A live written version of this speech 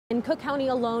In Cook County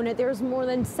alone, there's more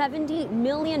than $70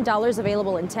 million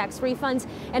available in tax refunds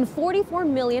and $44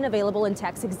 million available in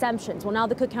tax exemptions. Well, now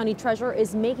the Cook County Treasurer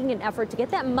is making an effort to get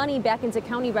that money back into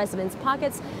county residents'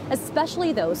 pockets,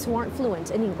 especially those who aren't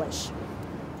fluent in English.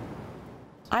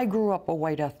 I grew up a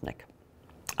white ethnic.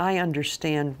 I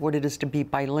understand what it is to be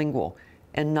bilingual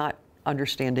and not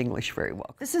understand English very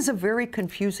well. This is a very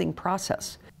confusing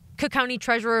process. Cook County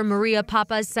Treasurer Maria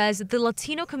Pappas says the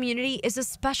Latino community is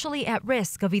especially at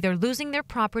risk of either losing their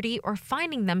property or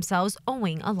finding themselves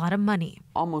owing a lot of money.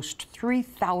 Almost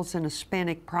 3,000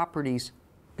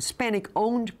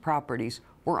 Hispanic-owned properties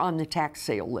were on the tax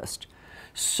sale list.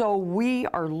 So we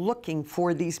are looking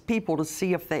for these people to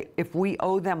see if we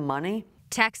owe them money.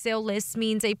 Tax sale lists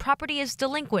means a property is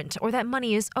delinquent or that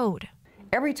money is owed.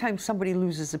 Every time somebody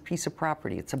loses a piece of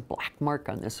property, it's a black mark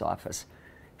on this office,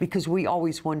 because we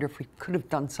always wonder if we could have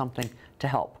done something to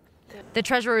help. The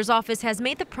Treasurer's office has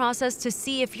made the process to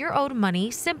see if you're owed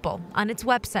money simple on its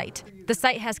website. The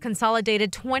site has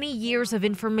consolidated 20 years of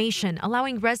information,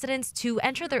 allowing residents to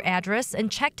enter their address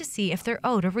and check to see if they're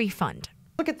owed a refund.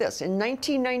 Look at this. In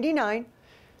 1999,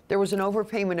 there was an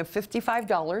overpayment of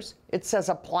 $55. It says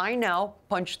apply now,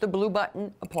 punch the blue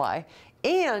button, apply.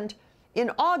 And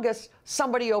in August,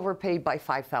 somebody overpaid by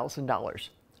 $5,000.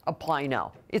 Apply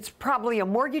now. It's probably a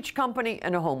mortgage company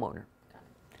and a homeowner.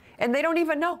 And they don't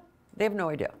even know. They have no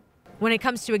idea. When it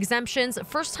comes to exemptions,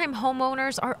 first-time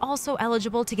homeowners are also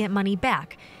eligible to get money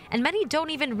back. And many don't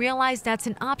even realize that's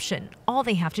an option. All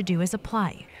they have to do is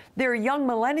apply. There are young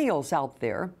millennials out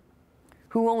there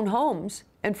who own homes,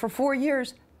 and for 4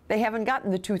 years, they haven't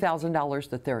gotten the $2,000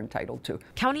 that they're entitled to.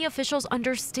 County officials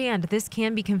understand this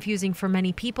can be confusing for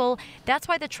many people. That's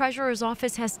why the Treasurer's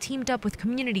office has teamed up with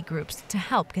community groups to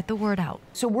help get the word out.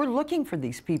 So we're looking for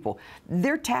these people.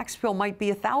 Their tax bill might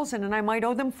be $1,000 and I might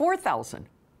owe them $4,000.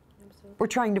 We're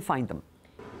trying to find them.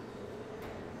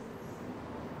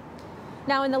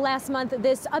 Now, in the last month,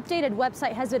 this updated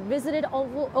website has been visited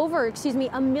over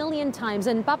 1 million times.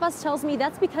 And Pappas tells me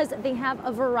that's because they have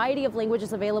a variety of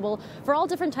languages available for all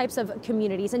different types of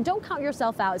communities. And don't count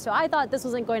yourself out. So I thought this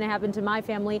wasn't going to happen to my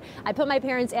family. I put my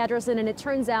parents' address in, and it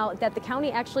turns out that the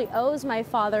county actually owes my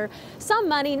father some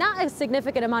money, not a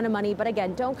significant amount of money. But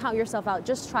again, don't count yourself out.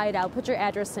 Just try it out. Put your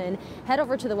address in, head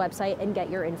over to the website, and get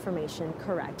your information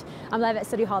correct. I'm live at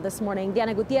City Hall this morning.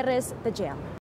 Diana Gutierrez, The Jam.